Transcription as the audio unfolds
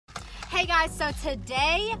Hey guys, so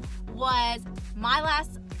today was my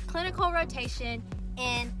last clinical rotation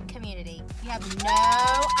in community. You have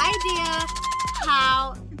no idea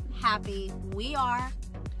how happy we are.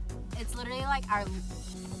 It's literally like our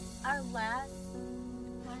last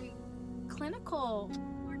clinical.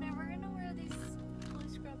 We're never gonna wear these blue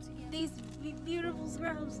scrubs again. These beautiful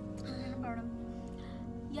scrubs. We're gonna burn them.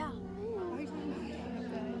 Yeah.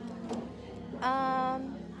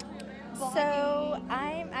 So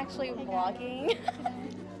I'm actually vlogging.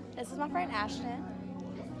 This is my friend Ashton,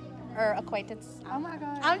 or acquaintance. Oh my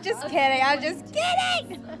god. I'm just kidding. I'm just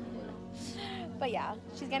kidding. But yeah,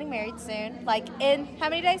 she's getting married soon. Like in how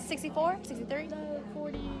many days? 64? 63?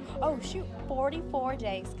 40. Oh shoot, 44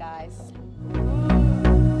 days, guys.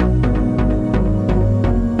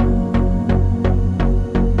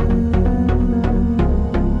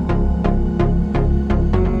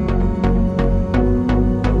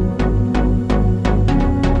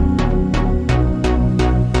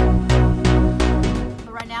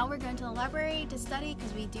 To study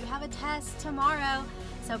because we do have a test tomorrow,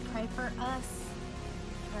 so pray for us.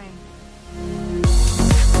 Pray.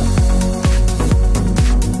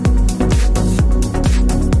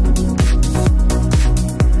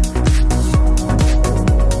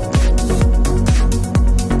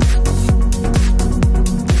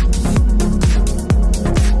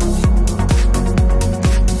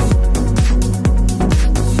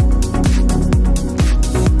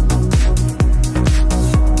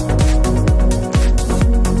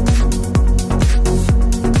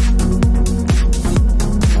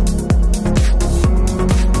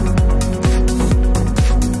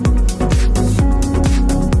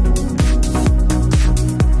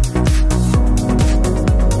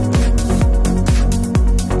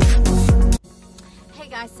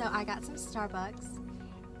 So I got some Starbucks.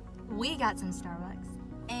 We got some Starbucks.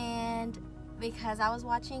 And because I was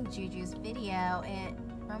watching Juju's video, it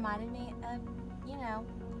reminded me of, you know,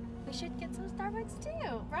 we should get some Starbucks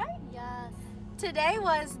too, right? Yes. Today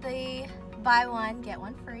was the buy one, get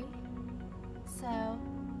one free. So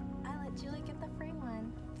I let Julie get the free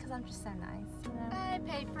one because I'm just so nice, you know? I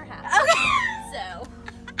paid for half. Okay. So.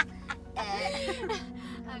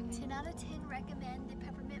 10 out of 10 recommend the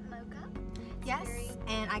peppermint mocha. Yes,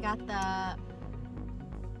 and I got the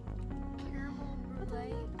caramel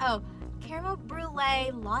brulee. Oh, caramel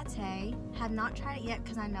brulee latte. Have not tried it yet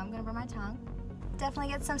because I know I'm gonna burn my tongue.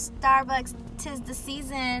 Definitely get some Starbucks. 'Tis the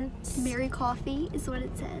season. Merry coffee is what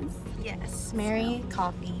it says. Yes, Merry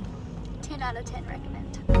coffee. 10 out of 10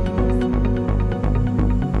 recommend.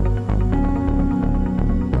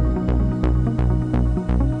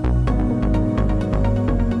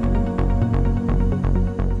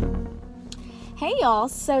 Hey y'all,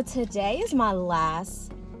 so today is my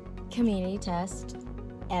last community test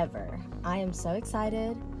ever. I am so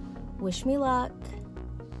excited. Wish me luck,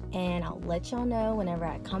 and I'll let y'all know whenever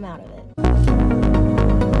I come out of it.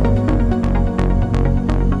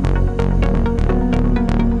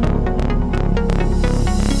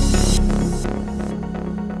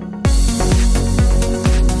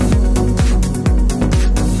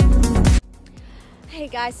 Hey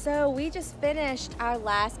guys, so we just finished our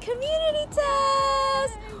last community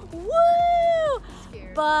test. Woo!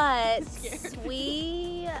 Scared. But Scared.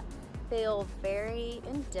 we feel very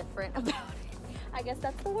indifferent about it. I guess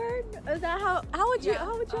that's the word. Is that how would you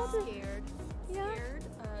how would you answer? Scared. Yeah. Scared.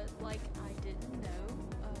 Like I didn't know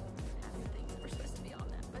half the things that were supposed to be on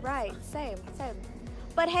that. But Right, same.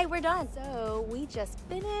 But hey, we're done. So we just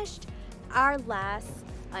finished our last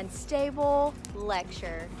unstable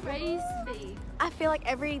lecture. Praise be. I feel like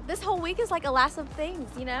this whole week is like a last of things,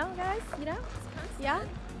 you know, guys? You know? Yeah?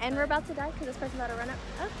 And we're about to die because this person's about to run up.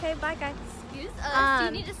 Okay, bye, guys. Excuse us. Do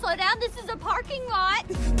you need to slow down? This is a parking lot.